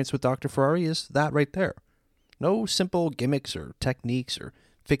experience with Dr. Ferrari is that right there. No simple gimmicks or techniques or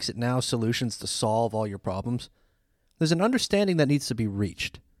fix-it-now solutions to solve all your problems. There's an understanding that needs to be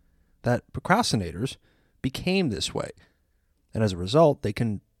reached, that procrastinators became this way, and as a result, they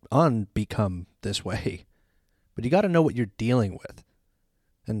can unbecome this way. But you got to know what you're dealing with,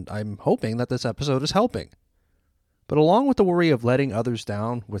 and I'm hoping that this episode is helping. But along with the worry of letting others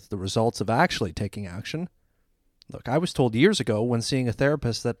down with the results of actually taking action, look, I was told years ago when seeing a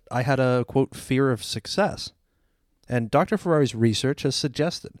therapist that I had a, quote, fear of success. And Dr. Ferrari's research has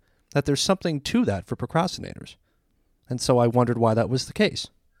suggested that there's something to that for procrastinators. And so I wondered why that was the case.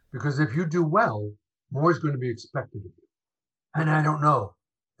 Because if you do well, more is going to be expected of you. And I don't know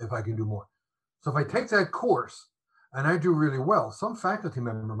if I can do more. So if I take that course and I do really well, some faculty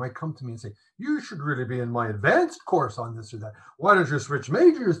member might come to me and say, you should really be in my advanced course on this or that. Why don't you switch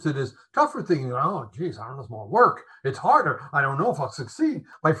majors to this tougher thing? And, oh, geez, I don't know, it's more work. It's harder. I don't know if I'll succeed.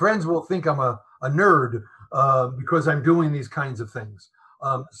 My friends will think I'm a nerd because I'm doing these kinds of things.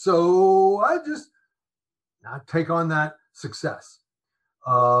 So I just not take on that success.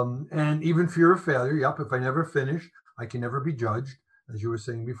 And even fear of failure. Yep, if I never finish, I can never be judged, as you were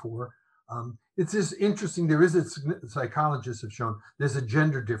saying before. It's just interesting. There is psychologists have shown there's a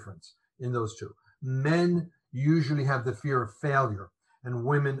gender difference in those two. Men usually have the fear of failure and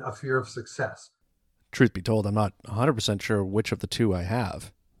women a fear of success. Truth be told, I'm not 100% sure which of the two I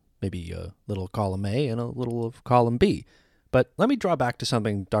have. Maybe a little column A and a little of column B. But let me draw back to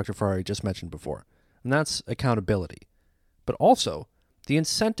something Dr. Ferrari just mentioned before, and that's accountability. But also the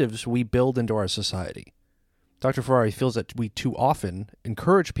incentives we build into our society. Dr. Ferrari feels that we too often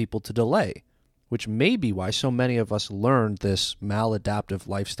encourage people to delay, which may be why so many of us learned this maladaptive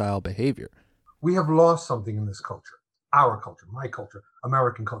lifestyle behavior. We have lost something in this culture, our culture, my culture,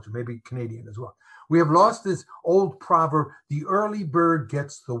 American culture, maybe Canadian as well. We have lost this old proverb, the early bird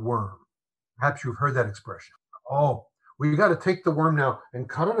gets the worm. Perhaps you've heard that expression. Oh, we got to take the worm now and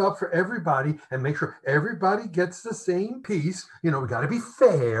cut it up for everybody and make sure everybody gets the same piece. We got to be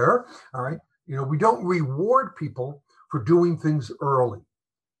fair. All right. We don't reward people for doing things early.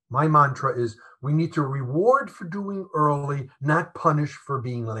 My mantra is we need to reward for doing early, not punish for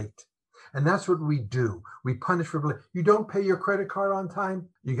being late. And that's what we do. We punish for late. You don't pay your credit card on time,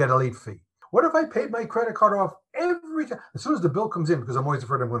 you get a late fee. What if I paid my credit card off every time? As soon as the bill comes in, because I'm always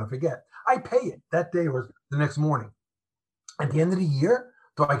afraid I'm going to forget, I pay it that day or the next morning. At the end of the year,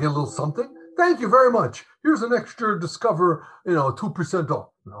 do I get a little something? Thank you very much. Here's an extra Discover, 2%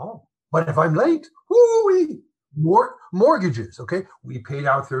 off. No. But if I'm late, more mortgages, okay? We paid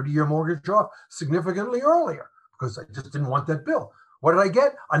our 30-year mortgage off significantly earlier because I just didn't want that bill. What did I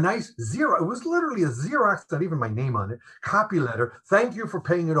get? A nice zero. It was literally a Xerox, not even my name on it, copy letter. Thank you for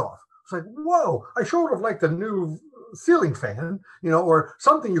paying it off. It's like, whoa, I sure would have liked a new ceiling fan, or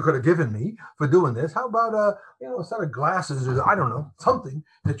something you could have given me for doing this. How about a set of glasses or I don't know, something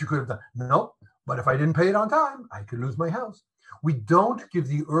that you could have done. Nope. But if I didn't pay it on time, I could lose my house. We don't give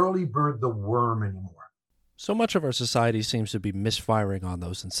the early bird the worm anymore. So much of our society seems to be misfiring on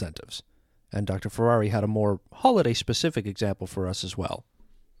those incentives. And Dr. Ferrari had a more holiday-specific example for us as well.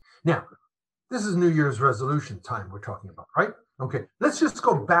 Now, this is New Year's resolution time we're talking about, right? Okay, let's just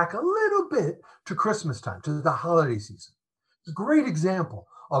go back a little bit to Christmas time, to the holiday season. It's a great example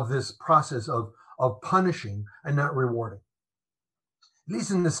of this process of punishing and not rewarding. At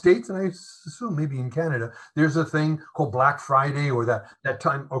least in the States, and I assume maybe in Canada, there's a thing called Black Friday or that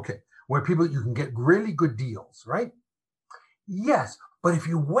time, where you can get really good deals, right? Yes, but if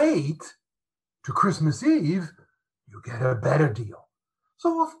you wait to Christmas Eve, you get a better deal.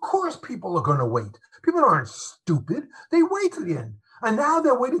 So of course people are going to wait. People aren't stupid. They wait to the end. And now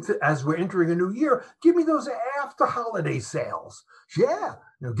they're waiting as we're entering a new year, give me those after holiday sales. Yeah,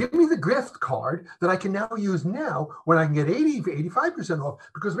 give me the gift card that I can now use now when I can get 80, 85% off,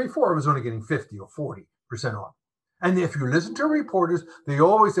 because before I was only getting 50 or 40% off. And if you listen to reporters, they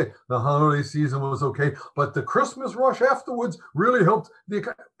always say the holiday season was okay, but the Christmas rush afterwards really helped the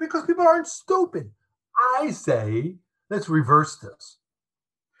economy, because people aren't stupid. I say, let's reverse this.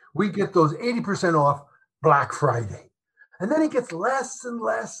 We get those 80% off Black Friday. And then it gets less and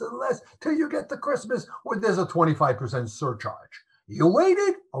less and less till you get to Christmas where there's a 25% surcharge. You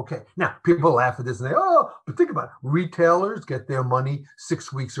waited? Okay. Now, people laugh at this and say, but think about it. Retailers get their money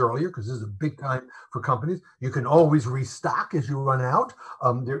 6 weeks earlier because this is a big time for companies. You can always restock as you run out.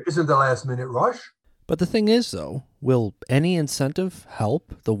 There isn't a last minute rush. But the thing is, though, will any incentive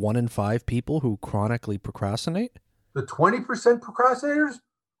help the 1 in 5 people who chronically procrastinate? The 20% procrastinators?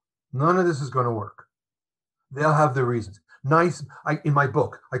 None of this is going to work. They'll have their reasons. In my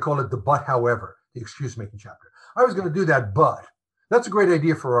book, I call it the but however, the excuse-making chapter. I was going to do that, but that's a great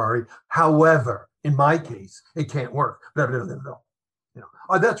idea, Ferrari. However, in my case, it can't work. Blah, blah, blah, blah.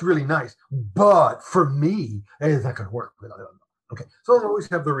 Oh, that's really nice, but for me, it's not going to work. Blah, blah, blah. Okay, so I always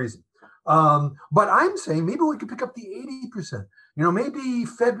have the reason. But I'm saying maybe we could pick up the 80%. Maybe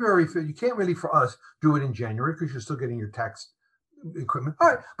February, you can't really, for us, do it in January because you're still getting your tax equipment. All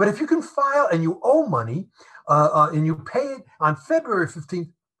right, but if you can file and you owe money and you pay it on February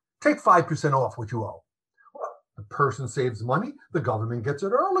 15th, take 5% off what you owe. Well, the person saves money, the government gets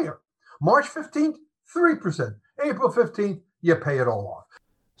it earlier. March 15th, 3%. April 15th, you pay it all off.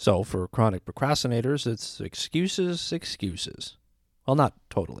 So for chronic procrastinators, it's excuses. Well, not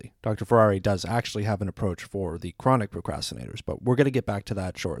totally. Dr. Ferrari does actually have an approach for the chronic procrastinators, but we're going to get back to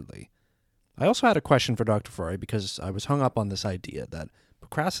that shortly. I also had a question for Dr. Ferrari because I was hung up on this idea that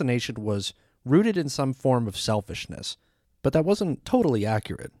procrastination was rooted in some form of selfishness, but that wasn't totally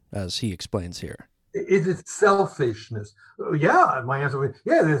accurate, as he explains here. Is it selfishness? Yeah, my answer would be,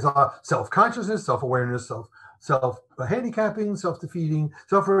 yeah, there's self-consciousness, self-awareness, self-handicapping, self-defeating,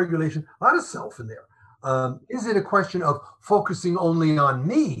 self-regulation, a lot of self in there. Is it a question of focusing only on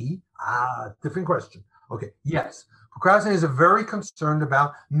me? Different question. Okay, yes. Procrastinators are very concerned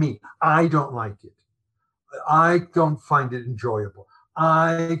about me. I don't like it. I don't find it enjoyable.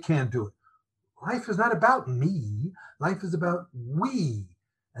 I can't do it. Life is not about me. Life is about we.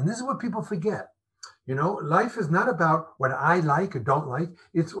 And this is what people forget. Life is not about what I like or don't like.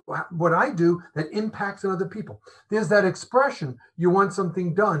 It's what I do that impacts on other people. There's that expression, you want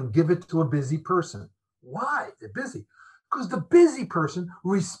something done, give it to a busy person. Why? They're busy. Because the busy person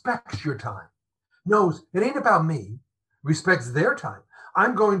respects your time, knows it ain't about me, respects their time.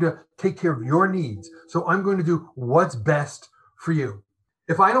 I'm going to take care of your needs. So I'm going to do what's best for you.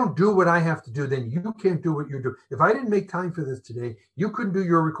 If I don't do what I have to do, then you can't do what you're doing. If I didn't make time for this today, you couldn't do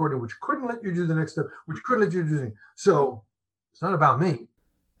your recording, which couldn't let you do the next step, which could let you do the. So it's not about me.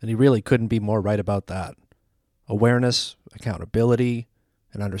 And he really couldn't be more right about that. Awareness, accountability,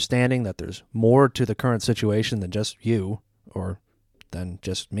 and understanding that there's more to the current situation than just you, or than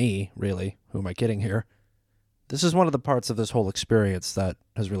just me, really. Who am I kidding here? This is one of the parts of this whole experience that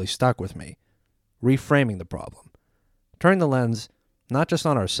has really stuck with me. Reframing the problem. Turning the lens not just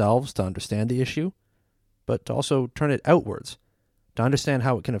on ourselves to understand the issue, but to also turn it outwards, to understand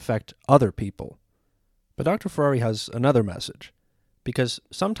how it can affect other people. But Dr. Ferrari has another message, because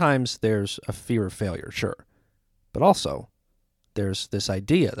sometimes there's a fear of failure, sure, but also there's this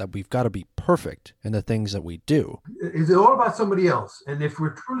idea that we've got to be perfect in the things that we do. Is it all about somebody else? And if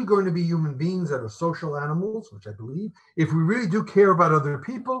we're truly going to be human beings that are social animals, which I believe, if we really do care about other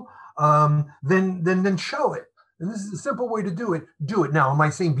people, then show it. And this is a simple way to do it. Do it. Now, am I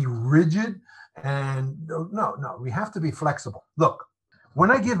saying be rigid? And no, we have to be flexible. Look,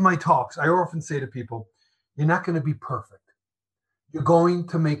 when I give my talks, I often say to people, you're not going to be perfect. You're going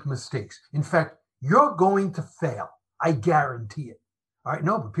to make mistakes. In fact, you're going to fail. I guarantee it. All right.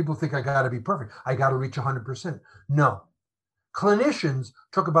 No, but people think I got to be perfect. I got to reach 100%. No. Clinicians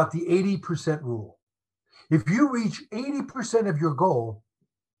talk about the 80% rule. If you reach 80% of your goal,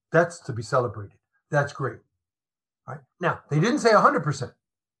 that's to be celebrated. That's great. All right. Now, they didn't say 100%,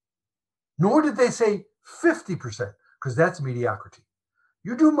 nor did they say 50%, because that's mediocrity.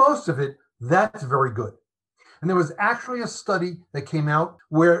 You do most of it, that's very good. And there was actually a study that came out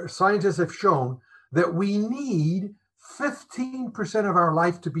where scientists have shown that we need 15% of our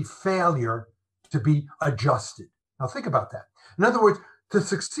life to be failure to be adjusted. Now think about that. In other words, to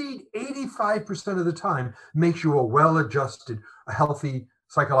succeed 85% of the time makes you a well-adjusted, a healthy,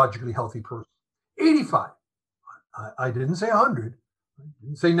 psychologically healthy person. 85. I didn't say 100. I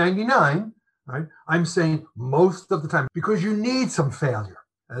didn't say 99. Right? I'm saying most of the time, because you need some failure.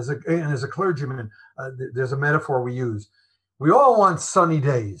 As a clergyman, there's a metaphor we use. We all want sunny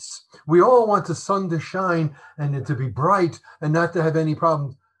days. We all want the sun to shine and it to be bright and not to have any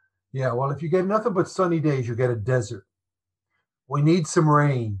problems. Yeah, well, if you get nothing but sunny days, you get a desert. We need some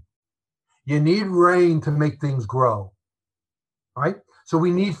rain. You need rain to make things grow. All right? So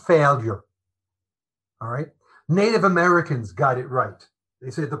we need failure. All right? Native Americans got it right.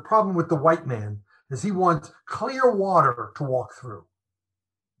 They say the problem with the white man is he wants clear water to walk through.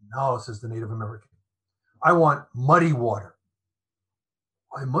 No, says the Native American. I want muddy water.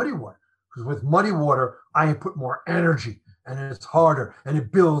 Why muddy water? Because with muddy water, I put more energy and it's harder and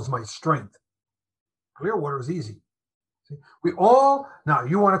it builds my strength. Clear water is easy. See? We all, now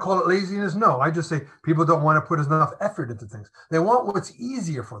you want to call it laziness? No, I just say people don't want to put enough effort into things. They want what's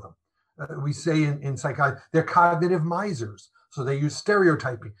easier for them. We say in psychology, they're cognitive misers. So they use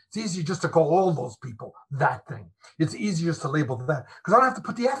stereotyping. It's easy just to call all those people that thing. It's easier just to label that because I don't have to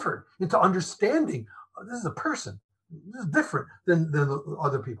put the effort into understanding This is a person. This is different than the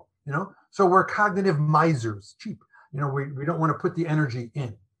other people, So we're cognitive misers, cheap. We don't want to put the energy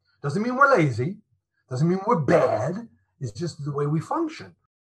in. Doesn't mean we're lazy. Doesn't mean we're bad. It's just the way we function.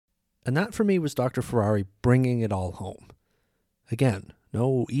 And that for me was Dr. Ferrari bringing it all home. Again,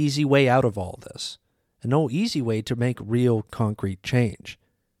 no easy way out of all this, and no easy way to make real concrete change.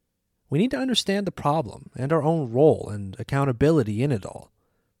 We need to understand the problem and our own role and accountability in it all.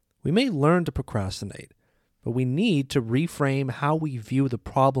 We may learn to procrastinate, but we need to reframe how we view the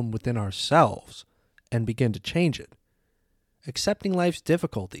problem within ourselves and begin to change it. Accepting life's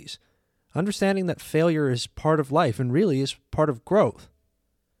difficulties, understanding that failure is part of life and really is part of growth.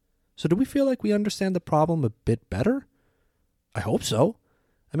 So do we feel like we understand the problem a bit better? I hope so.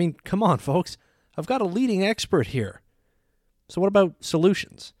 I mean, come on, folks. I've got a leading expert here. So what about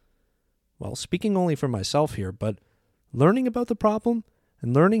solutions? Well, speaking only for myself here, but learning about the problem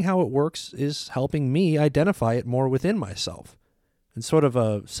and learning how it works is helping me identify it more within myself, in sort of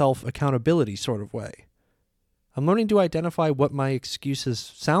a self-accountability sort of way. I'm learning to identify what my excuses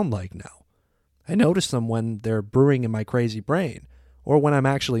sound like now. I notice them when they're brewing in my crazy brain, or when I'm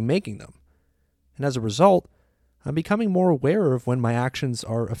actually making them. And as a result, I'm becoming more aware of when my actions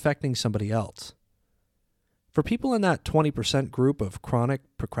are affecting somebody else. For people in that 20% group of chronic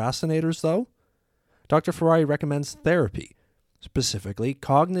procrastinators, though, Dr. Ferrari recommends therapy, specifically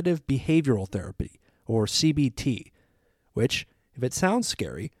cognitive behavioral therapy, or CBT, which, if it sounds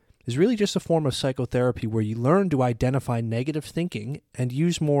scary, is really just a form of psychotherapy where you learn to identify negative thinking and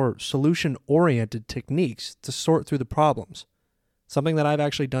use more solution-oriented techniques to sort through the problems, something that I've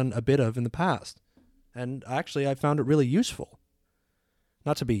actually done a bit of in the past. And actually, I found it really useful.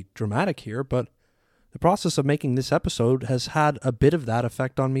 Not to be dramatic here, but the process of making this episode has had a bit of that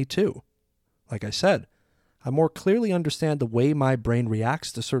effect on me too. Like I said, I more clearly understand the way my brain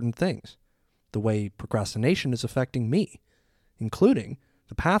reacts to certain things, the way procrastination is affecting me, including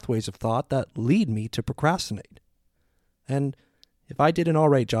the pathways of thought that lead me to procrastinate. And if I did an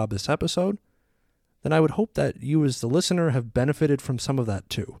alright job this episode, then I would hope that you as the listener have benefited from some of that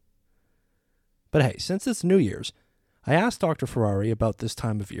too. But hey, since it's New Year's, I asked Dr. Ferrari about this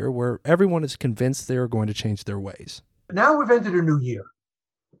time of year where everyone is convinced they are going to change their ways. Now we've entered a new year.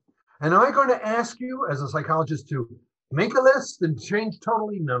 And am I going to ask you as a psychologist to make a list and change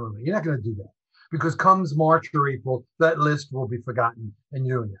totally? No. You're not going to do that. Because comes March or April, that list will be forgotten and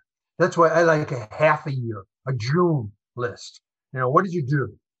you're doing it. That's why I like a half a year, a June list. What did you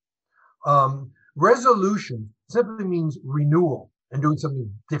do? Resolution simply means renewal and doing something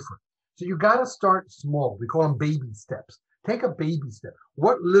different. So you got to start small. We call them baby steps. Take a baby step.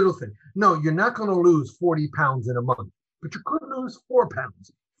 What little thing? No, you're not going to lose 40 pounds in a month, but you could lose 4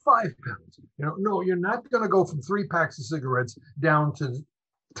 pounds, 5 pounds. No, you're not going to go from 3 packs of cigarettes down to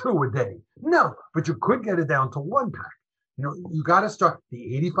 2 a day. No, but you could get it down to 1 pack. You got to start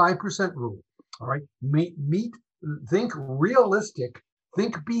the 85% rule. All right. Think realistic,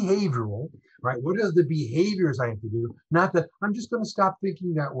 think behavioral, right? What are the behaviors I have to do? Not that I'm just going to stop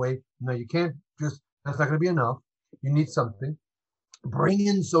thinking that way. No, you can't that's not going to be enough. You need something. Bring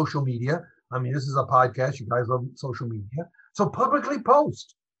in social media. I mean, this is a podcast. You guys love social media. So publicly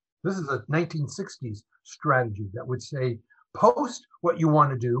post. This is a 1960s strategy that would say, post what you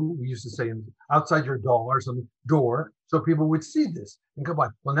want to do. We used to say outside your door or some door, so people would see this and go by.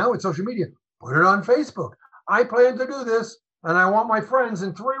 Well, now with social media, put it on Facebook. I plan to do this, and I want my friends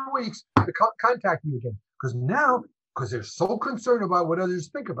in 3 weeks to contact me again. Because they're so concerned about what others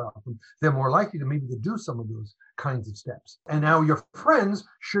think about them, they're more likely to maybe to do some of those kinds of steps. And now your friends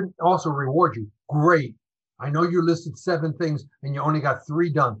should also reward you. Great. I know you listed 7 things and you only got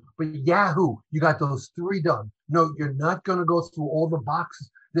 3 done, but Yahoo, you got those 3 done. No, you're not going to go through all the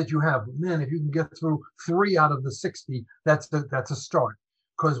boxes that you have. Man, if you can get through 3 out of the 60, that's a start.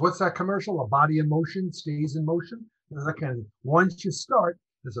 Because what's that commercial? A body in motion stays in motion. That kind of thing. Once you start,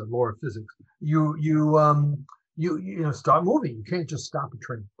 there's a law of physics. You start moving. You can't just stop a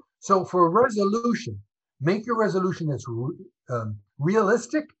train. So for a resolution, make your resolution that's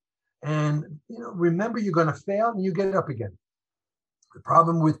realistic. And remember, you're going to fail and you get up again. The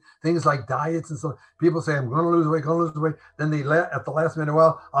problem with things like diets and so people say, I'm going to lose weight, Then they at the last minute,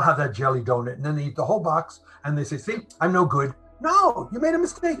 well, I'll have that jelly donut. And then they eat the whole box and they say, see, I'm no good. No, you made a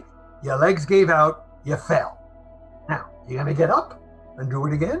mistake. Your legs gave out. You fell. Now, you're going to get up and do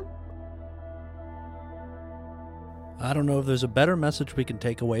it again? I don't know if there's a better message we can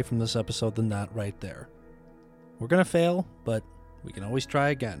take away from this episode than that right there. We're going to fail, but we can always try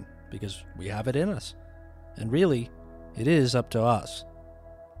again because we have it in us. And really, it is up to us.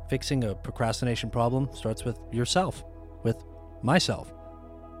 Fixing a procrastination problem starts with yourself, with myself.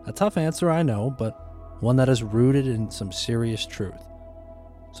 A tough answer, I know, but one that is rooted in some serious truth.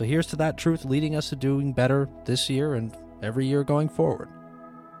 So here's to that truth leading us to doing better this year and every year going forward.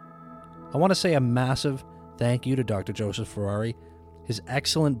 I want to say a massive thank you to Dr. Joseph Ferrari. His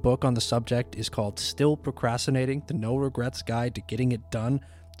excellent book on the subject is called Still Procrastinating, The No Regrets Guide to Getting It Done.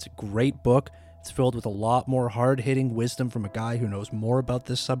 It's a great book. It's filled with a lot more hard-hitting wisdom from a guy who knows more about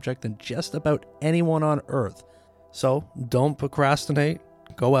this subject than just about anyone on earth. So don't procrastinate.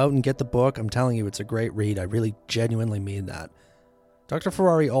 Go out and get the book. I'm telling you, it's a great read. I really genuinely mean that. Dr.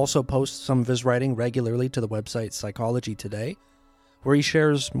 Ferrari also posts some of his writing regularly to the website Psychology Today, where he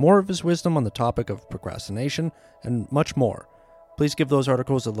shares more of his wisdom on the topic of procrastination and much more. Please give those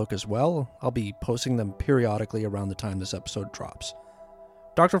articles a look as well. I'll be posting them periodically around the time this episode drops.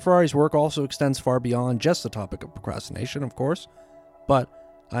 Dr. Ferrari's work also extends far beyond just the topic of procrastination, of course, but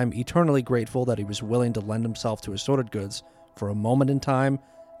I'm eternally grateful that he was willing to lend himself to Assorted Goods for a moment in time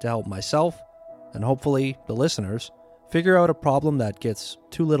to help myself, and hopefully the listeners, figure out a problem that gets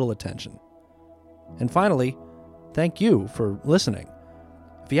too little attention. And finally, thank you for listening.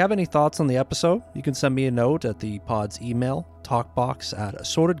 If you have any thoughts on the episode, you can send me a note at the pod's email,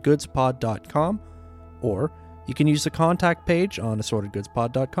 talkbox@assortedgoodspod.com, or you can use the contact page on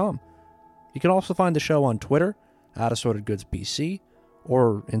assortedgoodspod.com. You can also find the show on Twitter @assortedgoodspc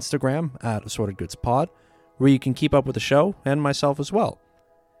or Instagram @assortedgoodspod, where you can keep up with the show and myself as well.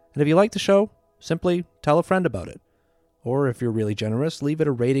 And if you like the show, simply tell a friend about it. Or if you're really generous, leave it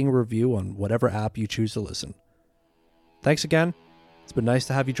a rating or review on whatever app you choose to listen. Thanks again. It's been nice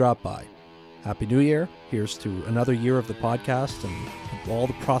to have you drop by. Happy New Year. Here's to another year of the podcast and all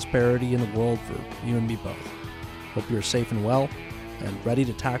the prosperity in the world for you and me both. Hope you're safe and well and ready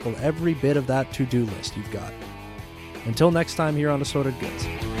to tackle every bit of that to-do list you've got. Until next time here on Assorted Goods.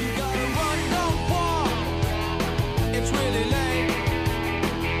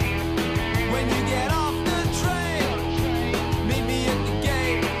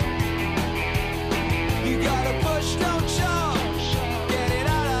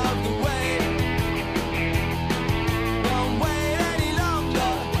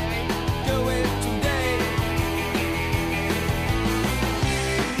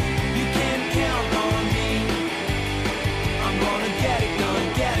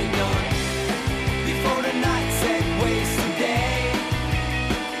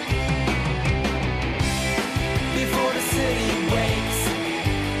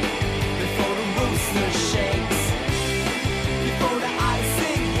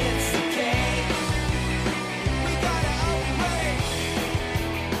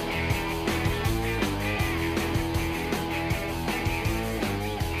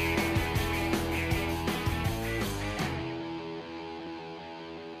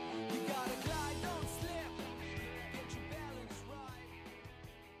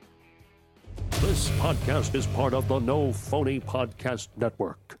 This podcast is part of the No Phony Podcast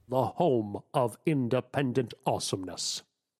Network, the home of independent awesomeness.